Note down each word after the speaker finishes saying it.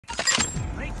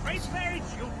Race marriage,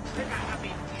 you trigger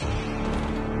happy.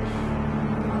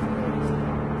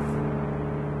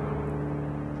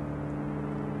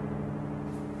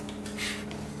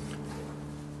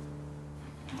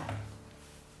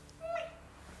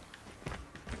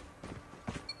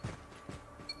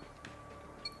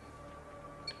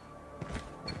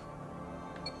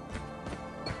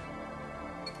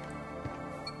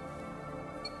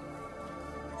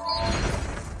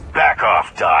 Back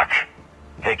off, Doc.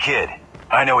 Hey, kid,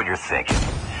 I know what you're thinking.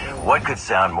 What could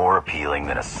sound more appealing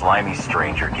than a slimy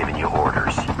stranger giving you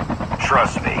orders?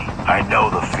 Trust me, I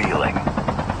know the feeling.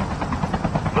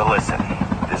 But listen,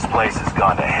 this place has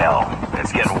gone to hell, and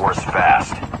it's getting worse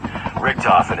fast.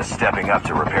 Richtofen is stepping up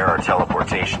to repair our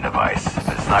teleportation device,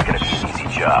 but it's not going to be an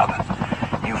easy job.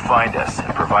 You find us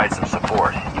and provide some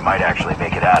support, you might actually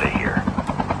make it out of here.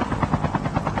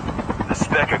 The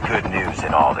speck of good news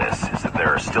in all this is that there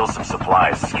are still some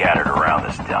supplies scattered around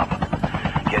this dump.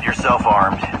 Get yourself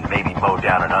armed and maybe mow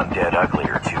down an undead ugly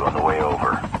or two on the way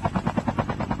over.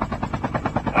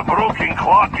 A broken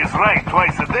clock is right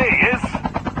twice a day, yes?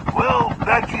 Well,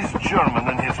 that is German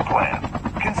in his plan.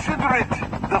 Consider it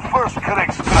the first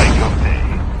correct strike of day.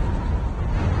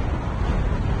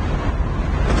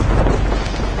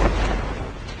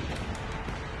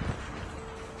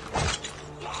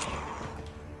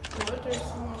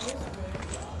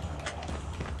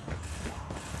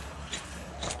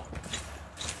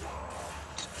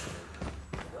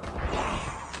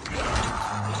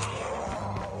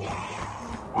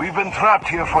 We've been trapped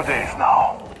here for days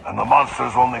now, and the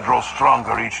monsters only grow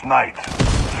stronger each night.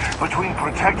 Between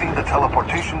protecting the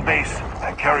teleportation base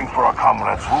and caring for our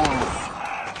comrades'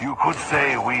 wounds, you could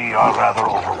say we are rather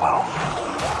overwhelmed.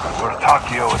 Where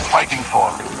Takio is fighting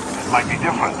for, it might be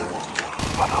different,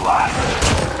 but alas.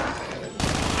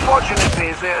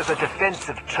 Fortunately, there is a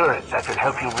defensive turret that will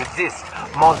help you resist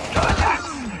monster attacks.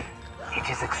 It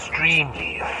is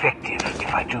extremely effective,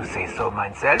 if I do say so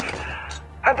myself.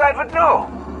 And I would know.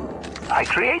 I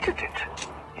created it.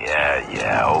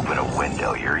 Yeah, open a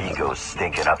window. Your ego's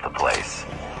stinking up the place.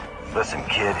 Listen,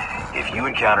 kid, if you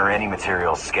encounter any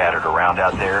materials scattered around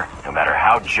out there, no matter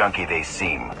how junky they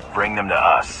seem, bring them to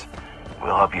us.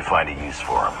 We'll help you find a use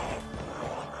for them.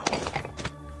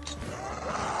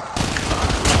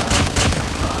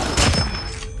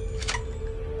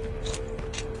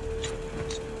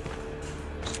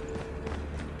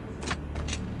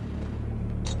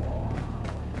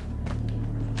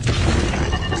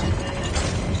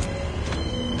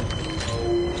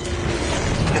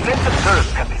 Defensive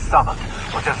turrets can be summoned,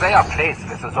 but if they are placed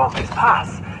where the zombies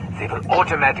pass, they will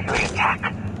automatically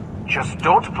attack. Just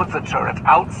don't put the turret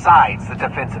outside the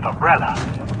defensive umbrella.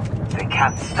 They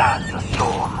can't stand the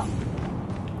storm.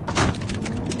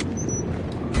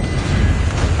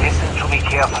 Listen to me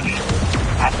carefully.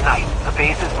 At night, the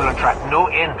bases will attract no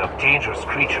end of dangerous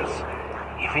creatures.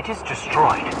 If it is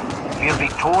destroyed, we'll be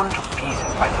torn to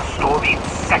pieces by the storm in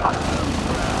seconds.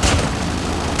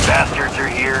 Bastards are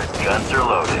here, guns are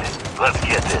loaded. Let's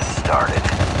get this started.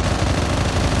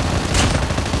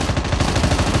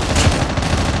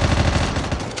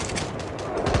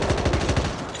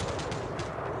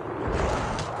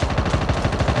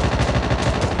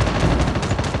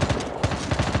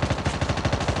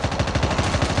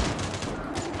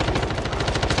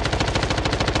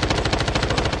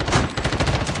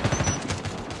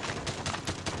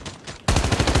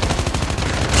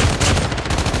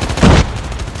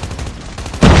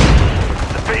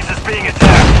 Being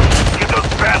attacked. Get those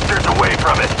bastards away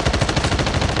from it.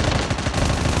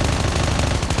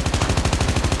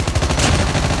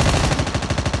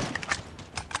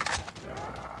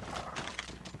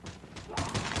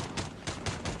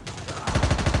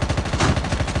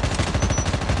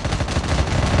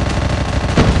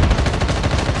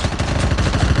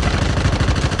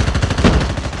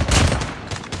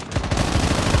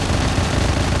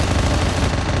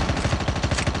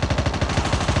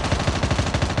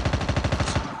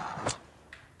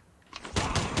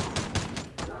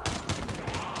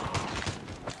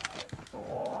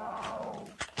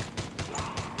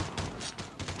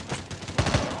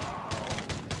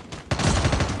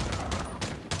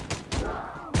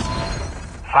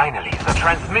 Finally, the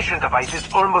transmission device is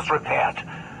almost repaired.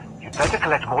 You'd better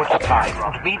collect more supplies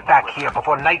and meet back here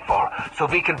before nightfall so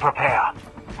we can prepare.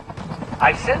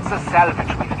 I've sent the salvage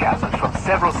we've gathered from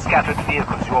several scattered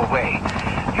vehicles your way.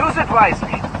 Use it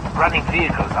wisely. Running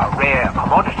vehicles are rare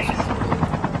commodities.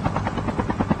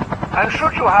 And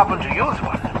should you happen to use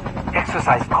one,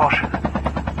 exercise caution.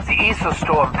 The Aether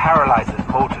Storm paralyzes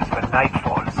motors when night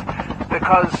falls,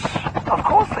 because, of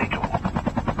course they do.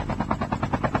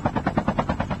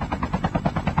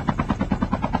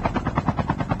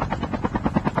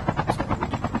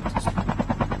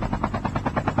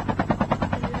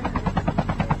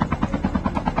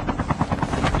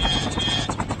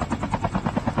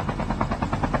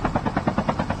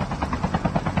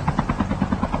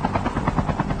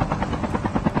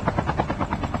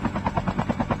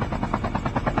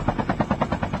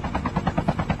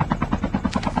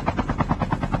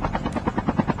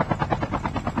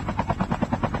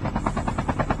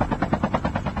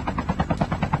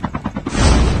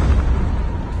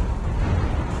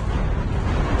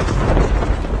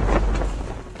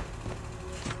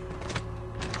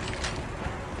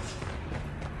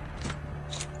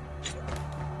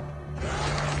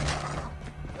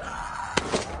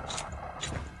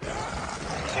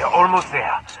 almost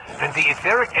there. When the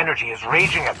etheric energy is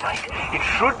raging at night, it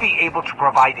should be able to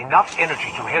provide enough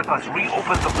energy to help us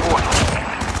reopen the portal.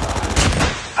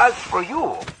 As for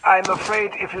you, I'm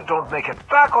afraid if you don't make it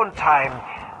back on time,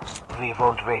 we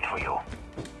won't wait for you.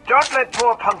 Don't let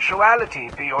poor punctuality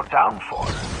be your downfall.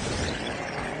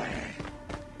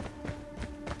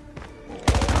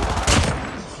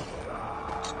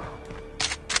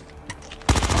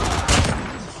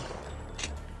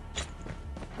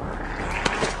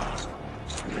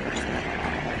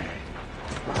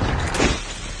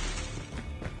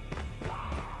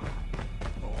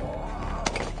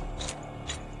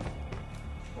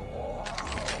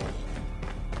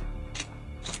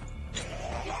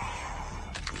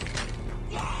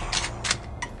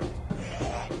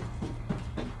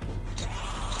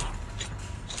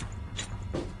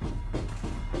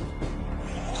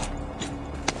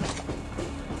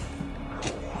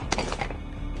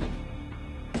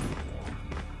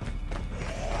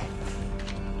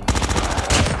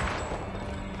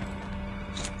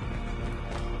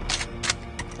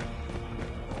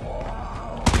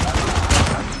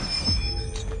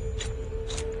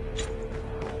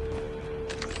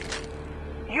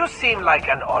 You seem like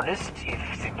an honest,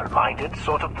 if simple-minded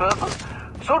sort of person,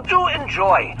 so do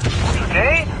enjoy.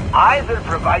 Today, I will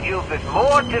provide you with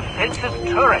more defensive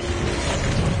turrets.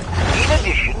 In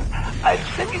addition, I'll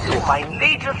send you my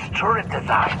latest turret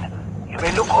design. You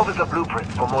may look over the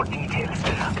blueprints for more details.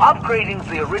 Upgrading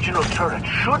the original turret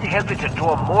should help it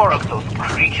endure more of those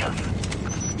creatures.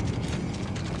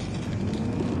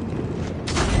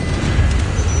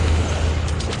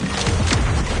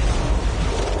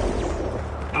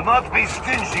 Do not be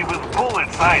stingy with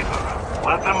bullets either.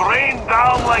 Let them rain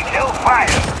down like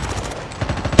hellfire.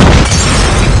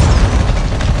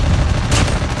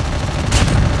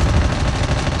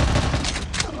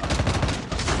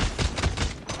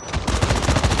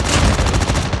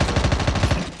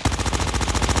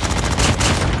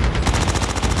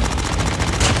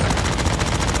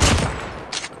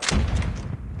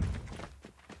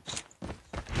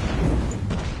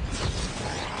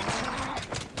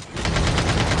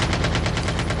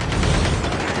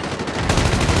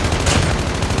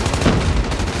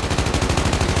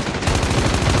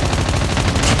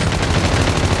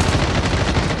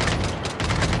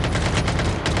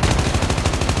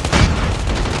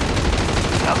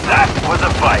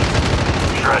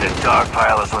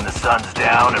 Dogpile us when the sun's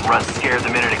down and run scared the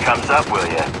minute it comes up, will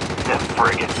ya? Them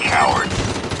friggin' cowards.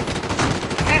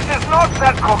 This is not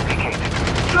that complicated.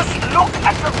 Just look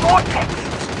at the vortex.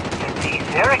 When the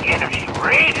etheric energy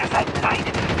rages at night,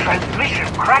 transmission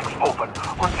cracks open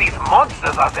and these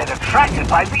monsters are then attracted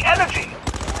by the energy.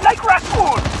 Like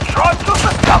raccoons drawn to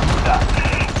the thunder.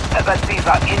 But these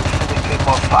are infinitely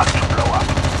more fun to blow up.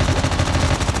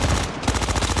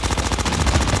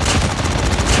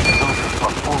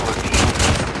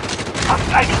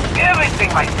 I do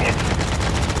everything myself.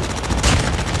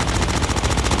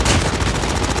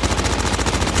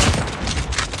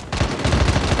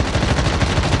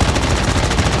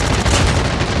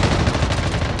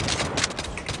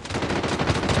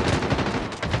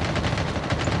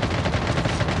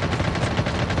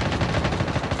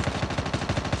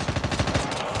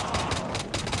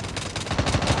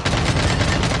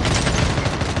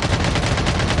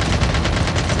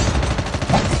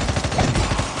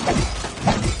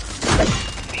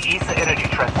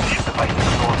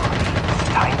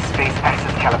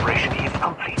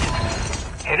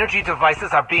 Energy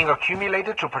devices are being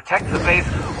accumulated to protect the base,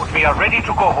 and we are ready to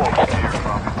go home.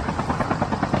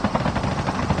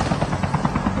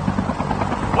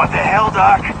 What the hell,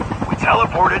 Doc? We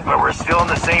teleported, but we're still in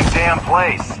the same damn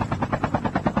place.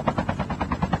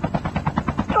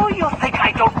 Do you think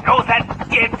I don't know that,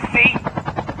 Dempsey?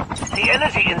 The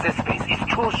energy in this space is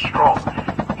too strong.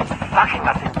 It's sucking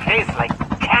us in place like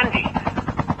candy.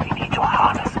 We need to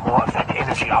harness more of that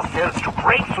energy ourselves to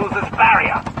break through this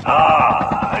barrier.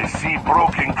 Ah, I see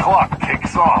broken clock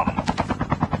kicks on.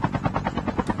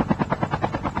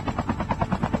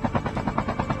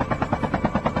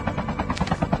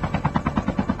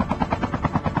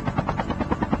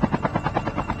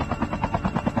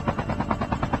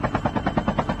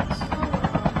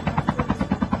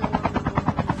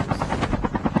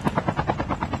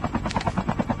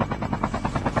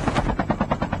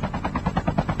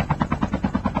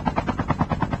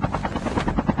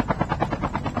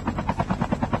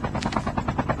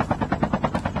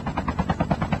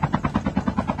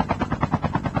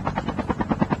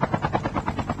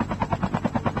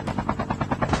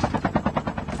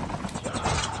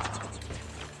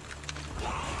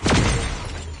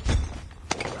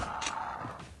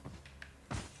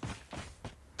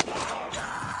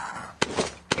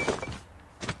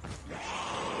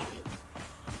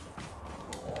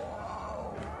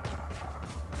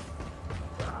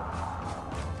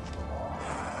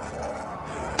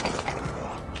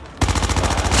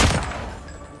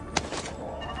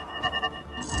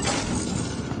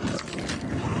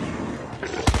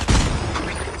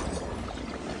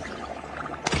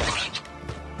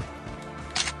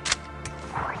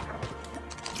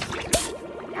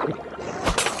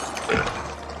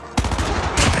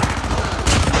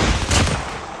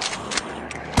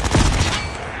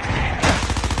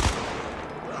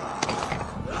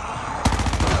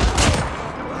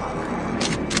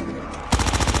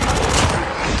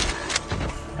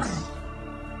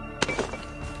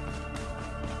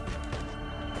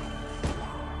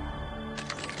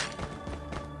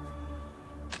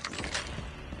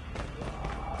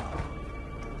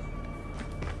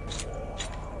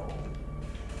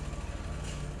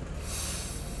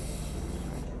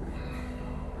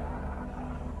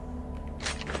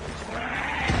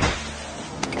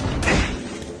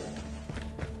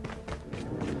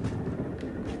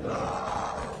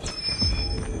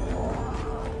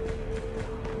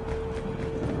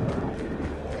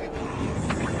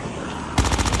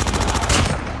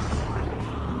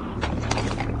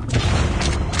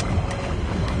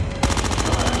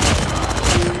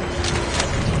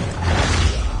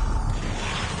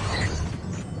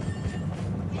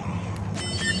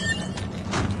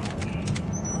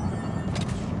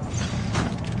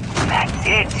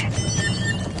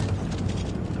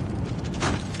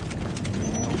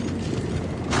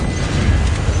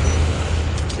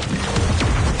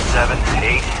 7,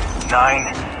 8,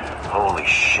 9. Holy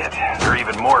shit. There are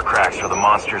even more cracks for the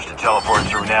monsters to teleport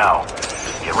through now.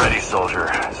 Get ready,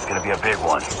 soldier. This is gonna be a big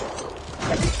one.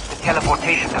 The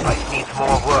teleportation device needs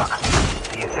more work.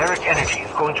 The etheric energy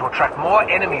is going to attract more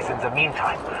enemies in the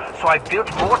meantime, so I built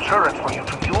more turrets for you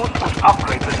to use and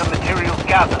upgrade with the materials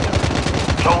gathered.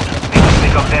 Don't make a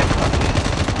bigger mess of this.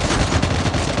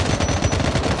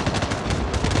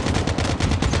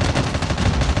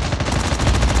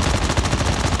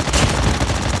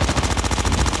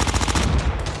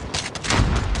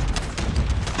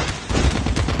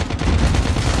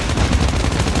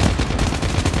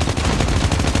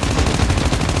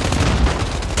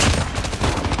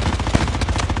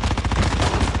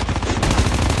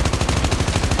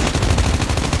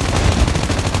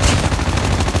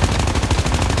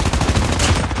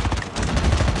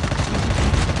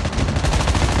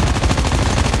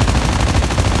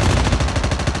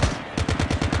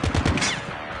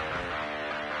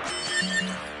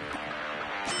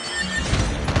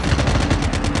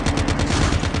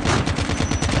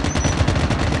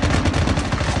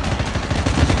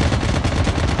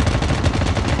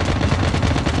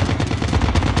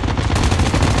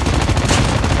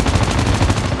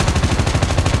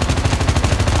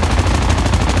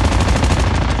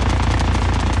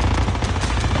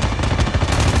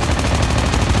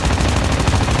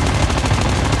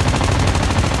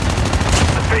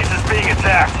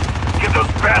 Get those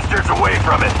bastards away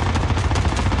from it!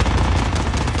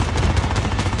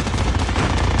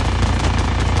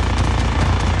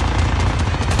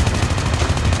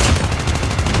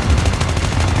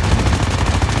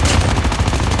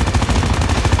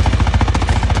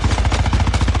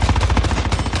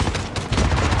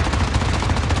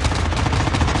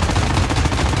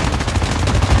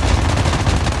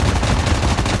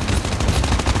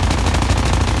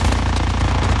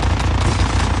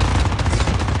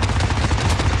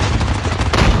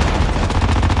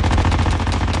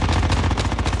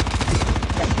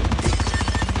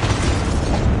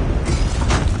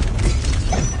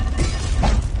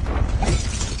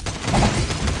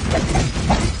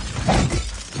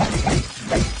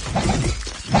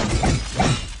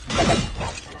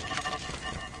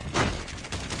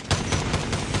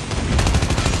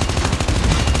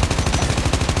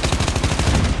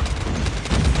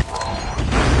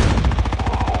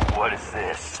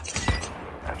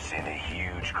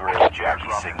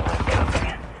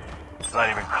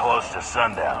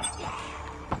 Sundown.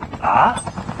 Huh?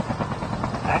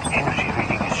 That energy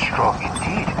reading is strong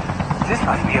indeed. This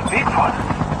must be a big one.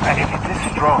 And if it's this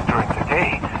strong during the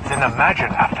day, then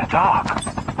imagine after dark.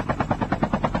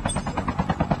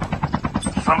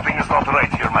 Something is not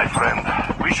right here, my friend.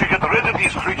 We should get rid of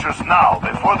these creatures now,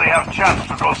 before they have chance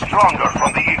to grow stronger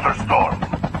from the ether storm.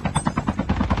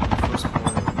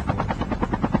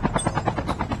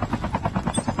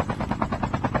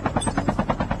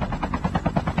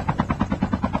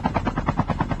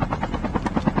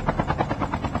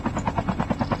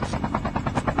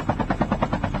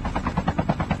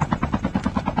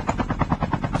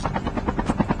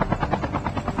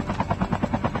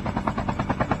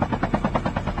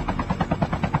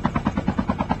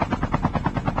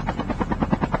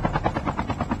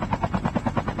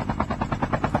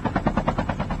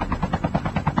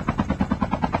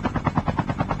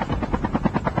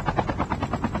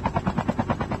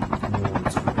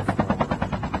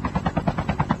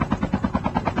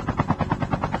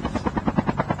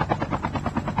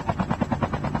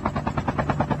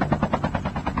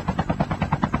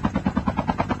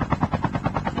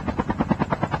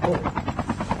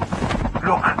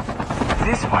 Look,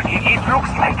 this one, it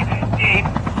looks like a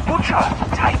butcher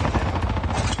type.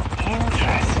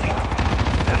 Interesting.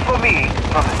 For me,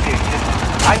 from a safe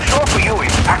distance, I'm sure for you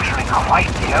it's actually quite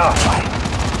terrifying.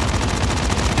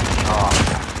 Strong.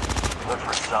 Look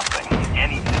for something.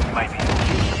 Anything might be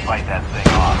used to fight that thing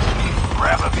off.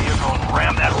 Grab a vehicle and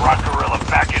ram that rock gorilla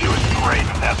back into its grave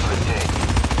if that's what it takes.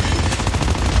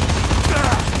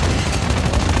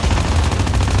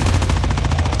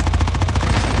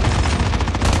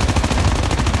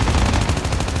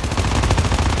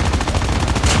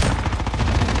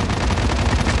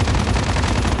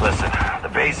 Listen, the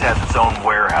base has its own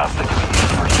warehouse that can be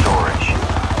used for storage.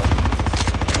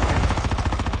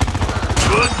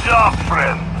 Good job,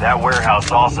 friend. That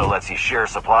warehouse also lets you share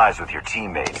supplies with your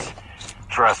teammates.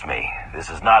 Trust me,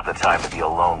 this is not the time to be a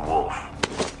lone wolf.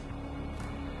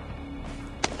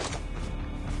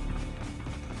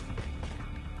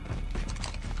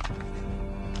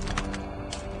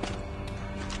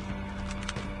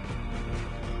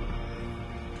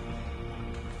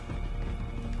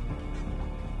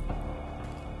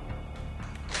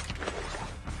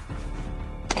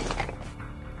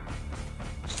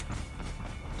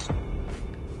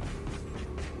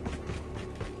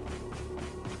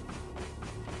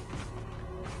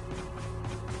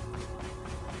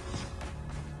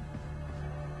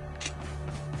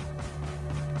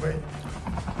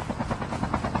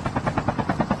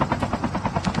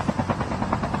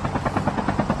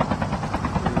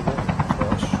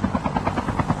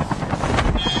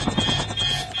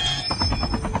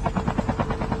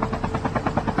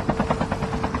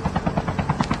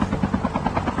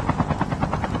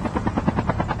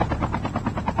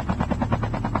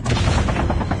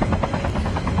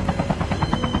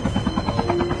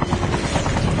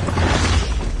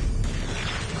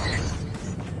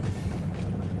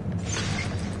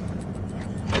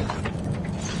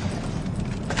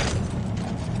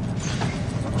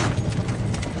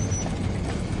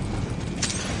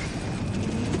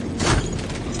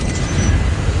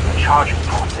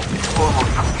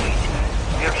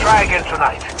 try again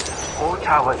tonight. All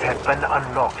towers have been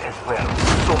unlocked as well,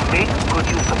 so make good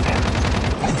use of them.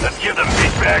 Let's give the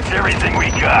meatbags everything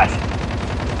we got.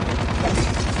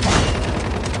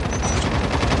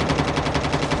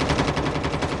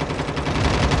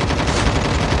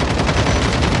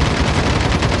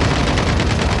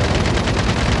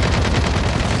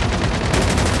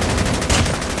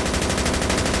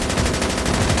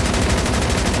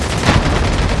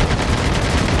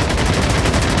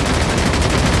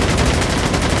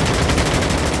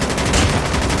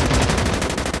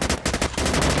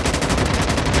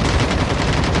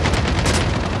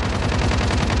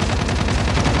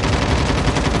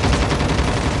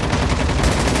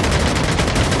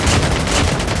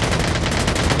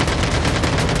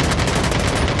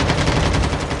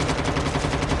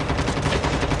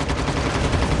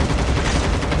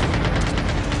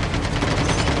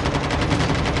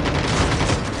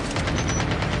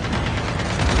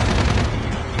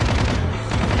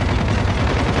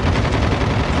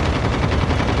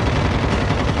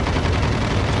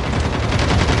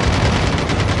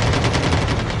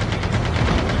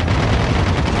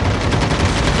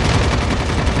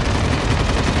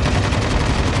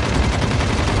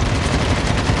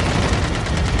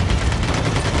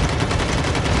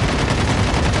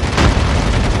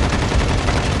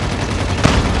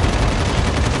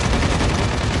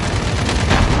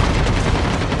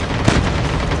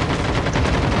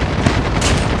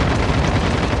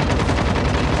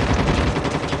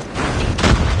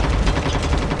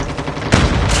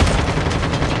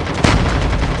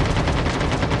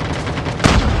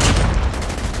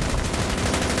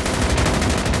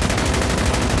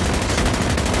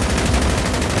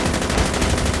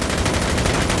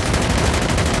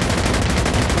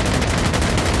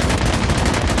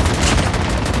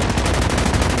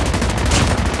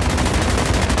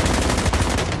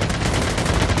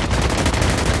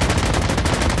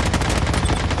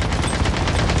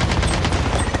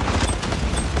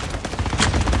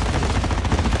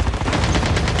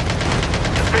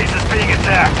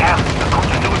 Damn, the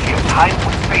continuity of time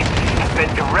and space has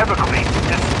been irrevocably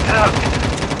disturbed.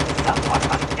 Someone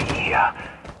must be here.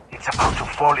 It's about to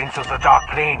fall into the dark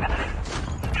plane.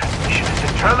 The transmission has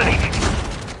been terminated.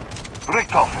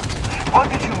 Richtofen, what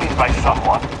did you mean by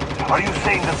someone? Are you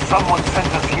saying that someone sent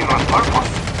us here on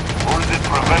purpose? Or is it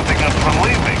preventing us from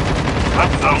leaving? That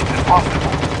sounds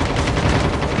impossible.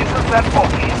 Isn't that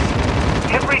obvious?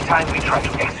 Every time we try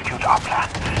to execute our plan,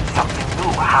 something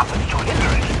new happens to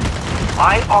hinder it.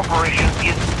 My operation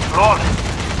is flawless.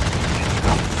 If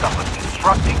someone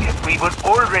disrupting it, we would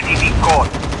already be gone.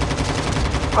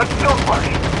 But don't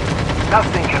worry.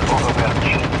 Nothing can overwhelm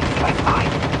genius like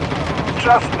mine.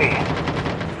 Trust me.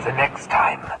 The next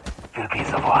time will be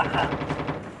the one.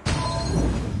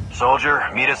 Soldier,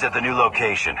 meet us at the new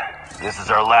location. This is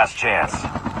our last chance.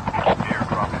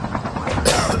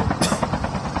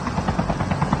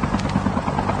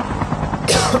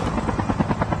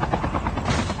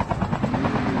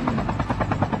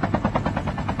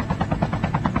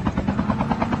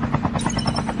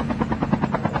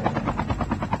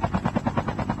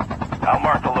 I'll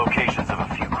mark the locations of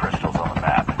a few crystals on the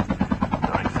map.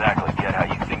 Don't exactly get how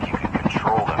you think you can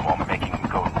control them while making them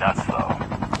go nuts, though.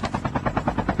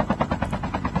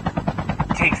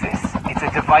 Take this. It's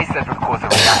a device that records a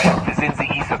reaction within the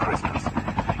ether crystals.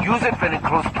 Use it when in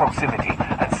close proximity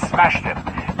and smash them.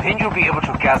 Then you'll be able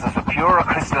to gather the purer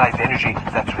crystallized energy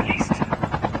that's released.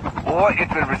 Or it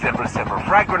will resemble several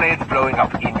frag grenades blowing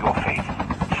up in your face.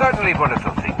 Certainly one of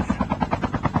those things.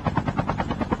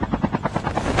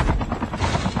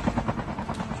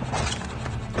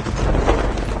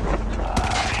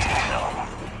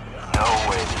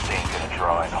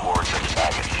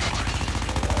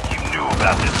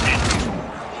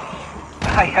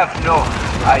 I have no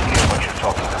idea what you're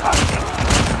talking about.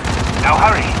 Now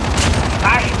hurry!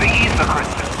 Smash the ether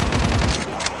crystal!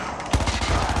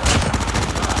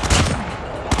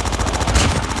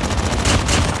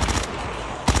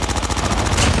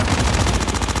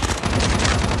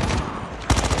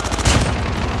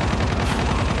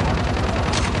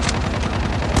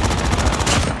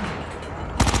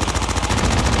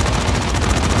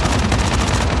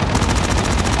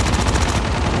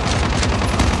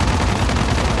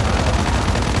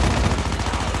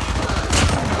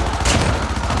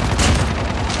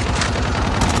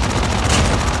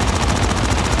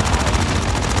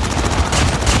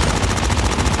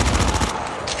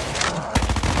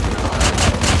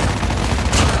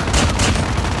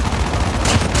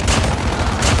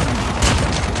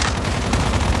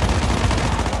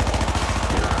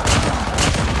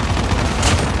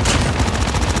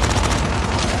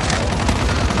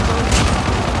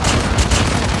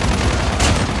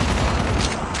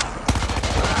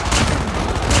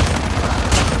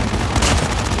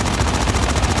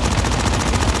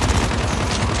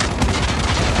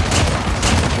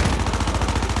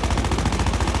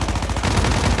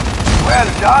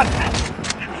 Well done.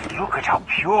 Just look at how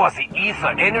pure the ether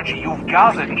energy you've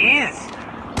gathered is.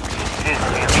 This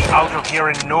will be out of here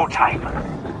in no time.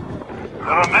 There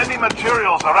are many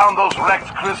materials around those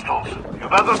wrecked crystals. You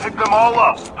better pick them all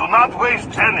up. Do not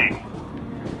waste any.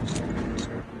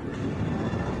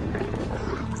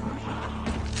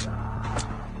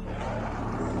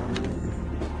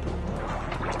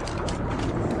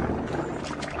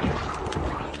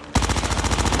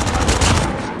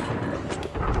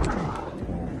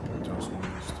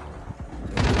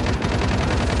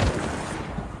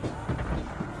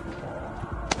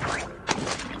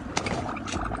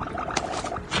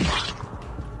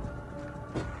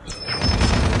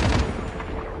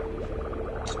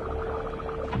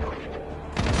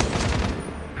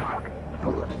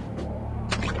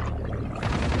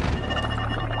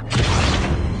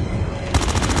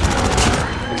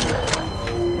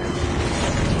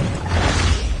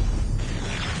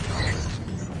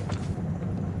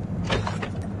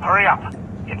 Hurry up.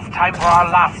 It's time for our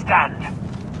last stand.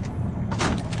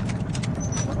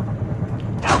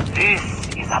 Now this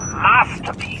is a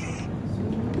masterpiece.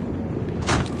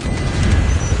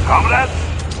 Comrades,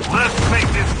 let's make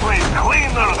this place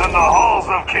cleaner than the halls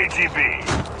of KGB.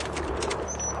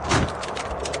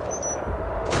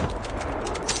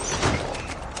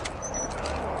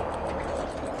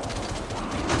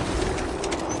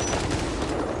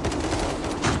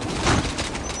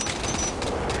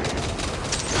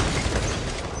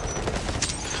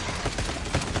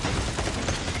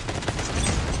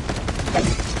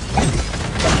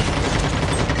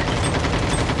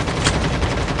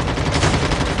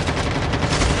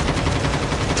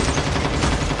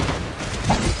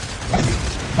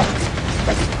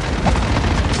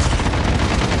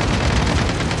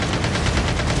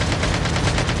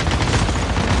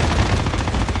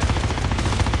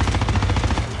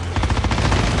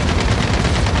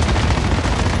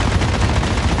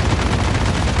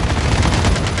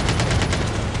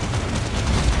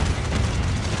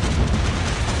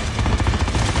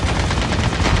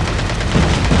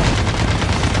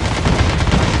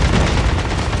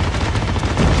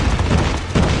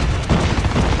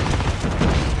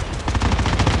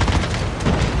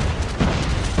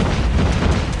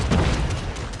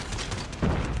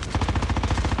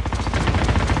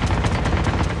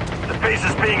 Base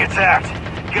is being attacked.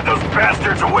 Get those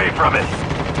bastards away from it.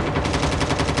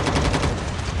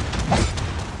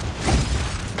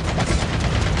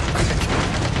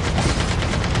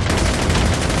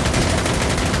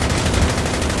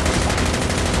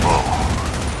 Whoa.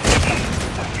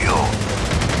 I feel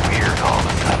weird all of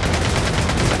a sudden.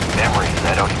 Like memories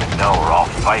I don't even know are all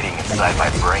fighting inside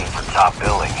my brain for top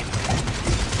billing. I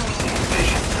see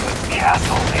visions of a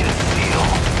castle made of steel.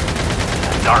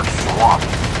 A dark swamp.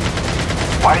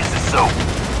 Why is this so?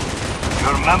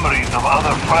 Your memories of other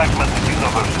fragmented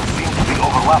universes seem to be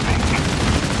overlapping.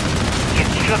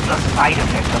 It's just a side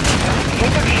effect of the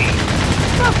energy.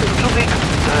 Nothing to be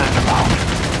concerned about.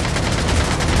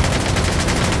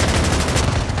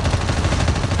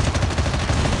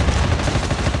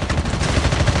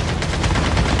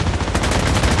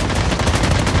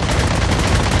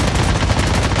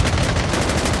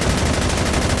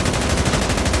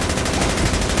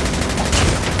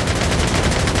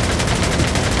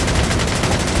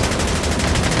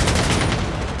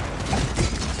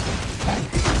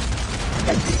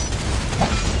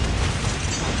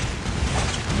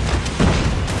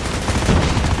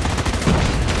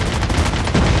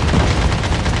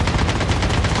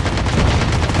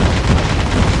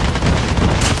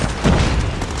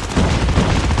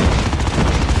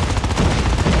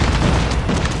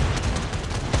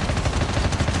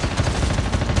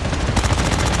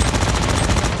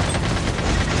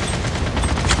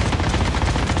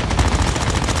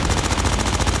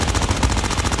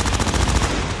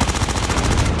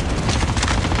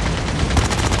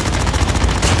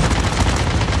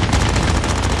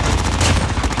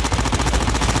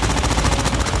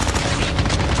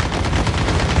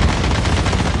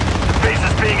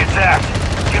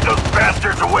 Get those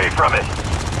bastards away from it!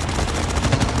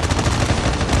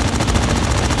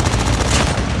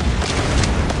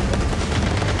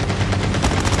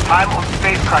 Time on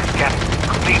spacecraft scan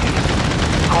completed.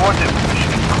 Coordinate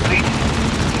position completed.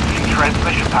 The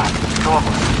transmission path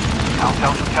normal.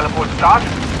 Countdown to teleport start.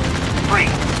 3,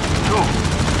 2,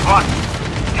 1.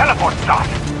 Teleport start!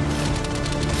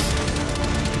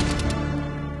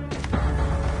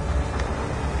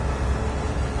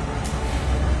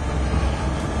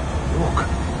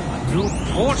 New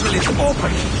portal is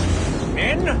open.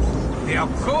 Men, they are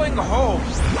going home.